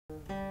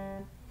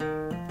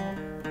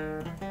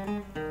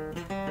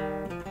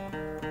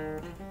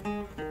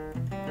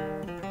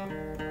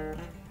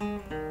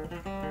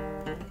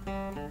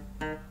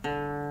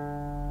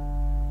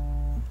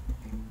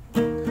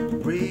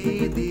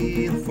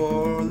Breathing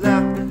for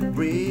love,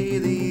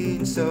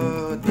 breathing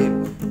so deep.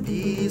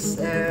 This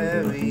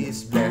air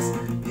is blessed.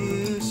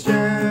 You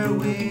share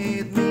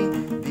with me.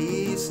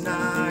 This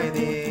night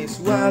is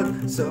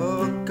wild,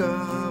 so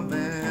calm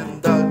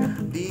and dull.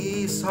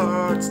 These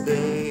hearts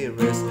they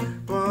rest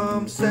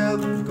from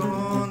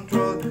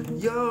self-control.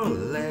 Your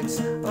legs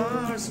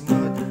are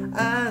smooth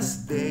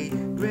as they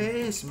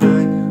grace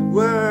mine.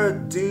 We're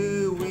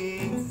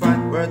doing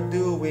fine. We're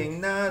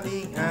doing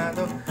nothing at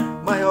all.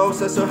 My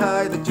hopes are so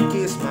high that your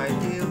kiss might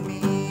kill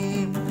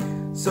me.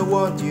 So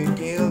won't you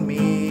kill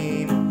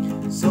me?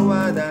 So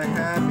I'd die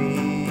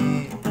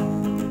happy.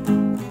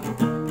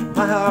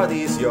 My heart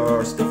is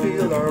yours to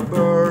feel our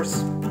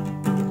burst.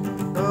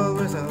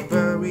 Always I'll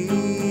bury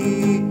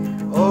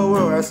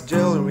over us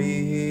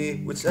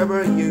jewelry,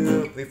 whichever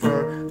you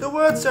prefer. The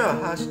words are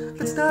hushed,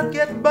 let's not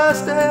get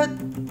busted.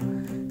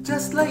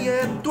 Just lay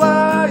it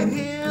right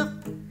here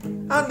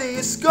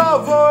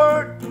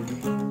undiscovered.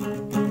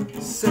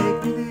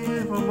 Save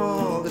me from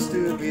all the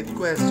stupid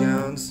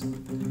questions.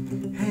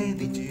 Hey,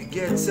 did you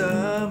get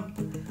some?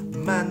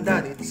 Man,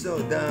 that it's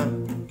so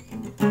dumb.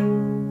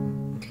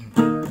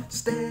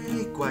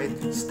 Stay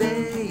quiet,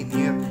 stay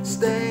near,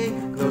 stay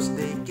close,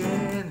 they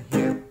can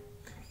hear.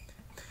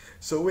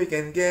 So we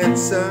can get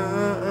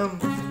some.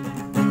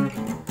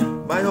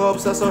 My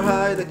hopes are so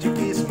high that your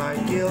kiss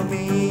might kill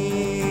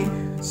me.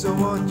 So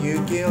won't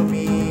you kill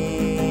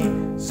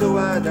me? So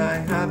I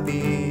die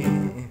happy.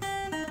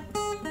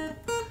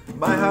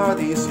 My heart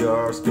is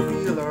yours to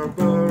feel our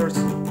burst,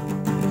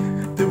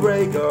 to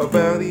break our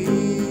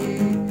body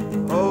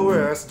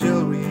over us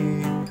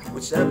jewelry,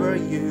 whichever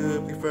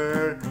you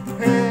prefer.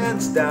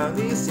 Hands down,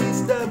 this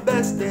is the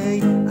best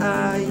day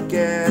I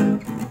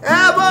can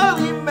ever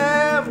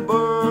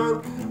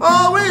remember.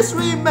 Always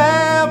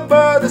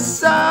remember the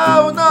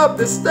sound of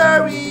the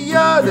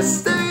stereo, the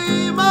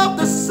steam of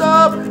the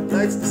sub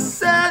lights, the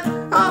scent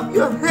of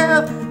your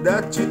hair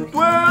that you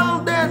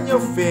twirled in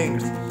your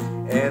fingers.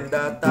 And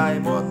the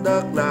time on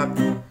the clock,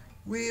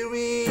 we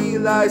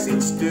realize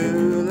it's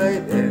too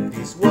late. And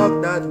this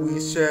walk that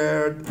we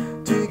shared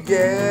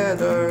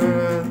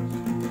together,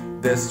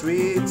 the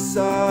streets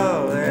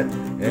are red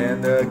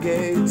and the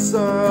gates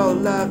are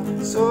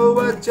locked. So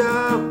I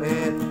jump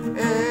in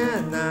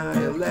and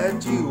I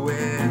let you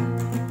in.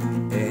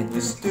 And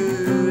you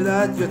stood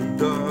at your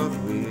door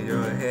with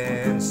your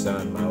hands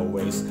on my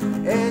waist,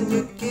 and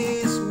you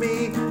kissed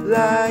me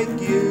like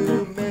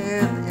you meant.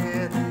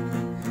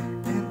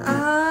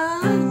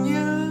 I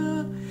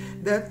knew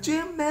that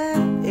you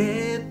meant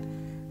it,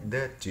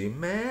 that you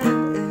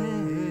meant it.